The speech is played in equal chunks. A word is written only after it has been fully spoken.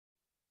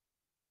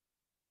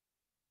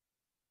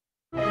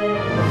よ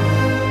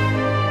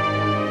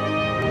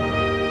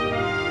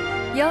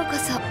うこ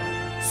そ、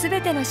すべ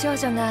ての少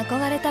女が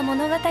憧れた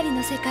物語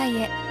の世界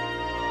へ。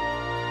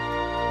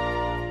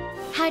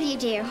How do you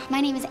do? My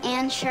name is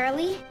Anne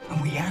Shirley.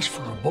 And we asked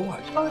for a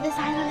boy. Oh, this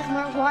island is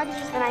more waters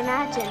than I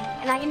imagined.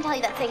 And I can tell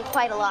you that thing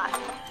quite a lot.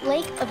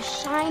 Lake of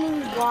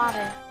shining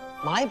water.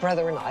 My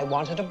brother and I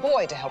wanted a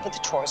boy to help with the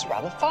chores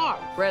around the farm.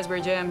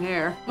 Raspberry jam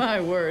hair. My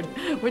word.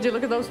 Would you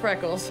look at those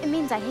freckles? It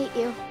means I hate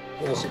you.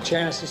 Give us a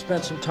chance to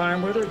spend some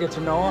time with her, get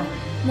to know her.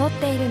 持っ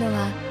ているの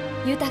は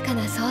豊か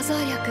な想像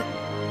力。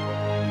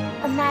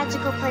A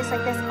magical place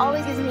like this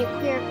always gives me a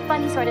queer,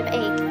 funny sort of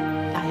ache.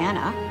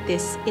 Diana,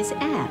 this is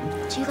Anne.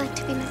 Would you like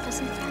to be my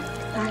bosom friend?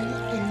 Sun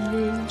and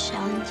moon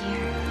shall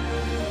endure.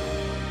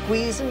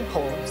 Squeeze and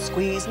pull,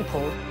 squeeze and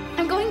pull.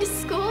 I'm going to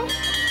school.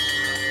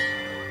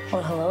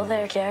 Well, hello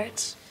there,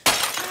 carrots.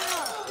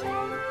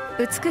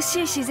 美し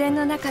い自然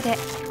の中で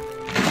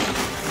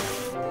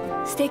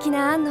素敵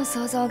なアンの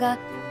想像が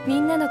み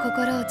んなの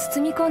心を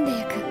包み込んで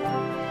いく。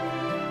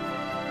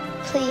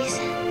 Please,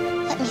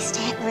 let me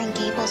stay at Green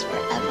Gables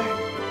forever.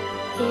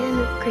 Anne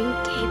of Green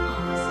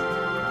Gables.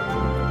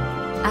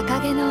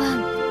 赤毛のア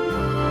ン。